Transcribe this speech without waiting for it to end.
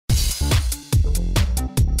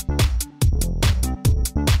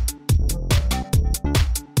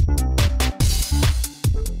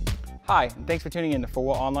Hi, and thanks for tuning in to 4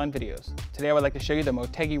 Wheel Online Videos. Today I would like to show you the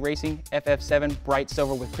Motegi Racing FF7 Bright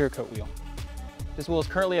Silver with Clear Coat wheel. This wheel is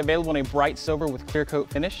currently available in a bright silver with clear coat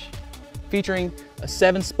finish, featuring a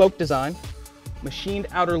 7-spoke design, machined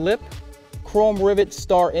outer lip, chrome rivet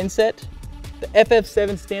star inset, the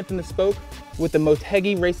FF7 stamped in the spoke with the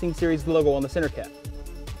Motegi Racing Series logo on the center cap.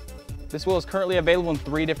 This wheel is currently available in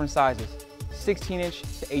 3 different sizes, 16-inch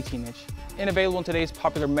to 18-inch, and available in today's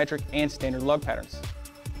popular metric and standard lug patterns.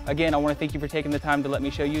 Again, I want to thank you for taking the time to let me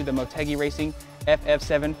show you the Motegi Racing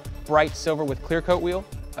FF7 Bright Silver with Clear Coat wheel,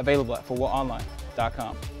 available at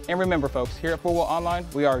 4wheelonline.com. And remember folks, here at 4 Wheel Online,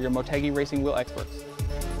 we are your Motegi Racing wheel experts.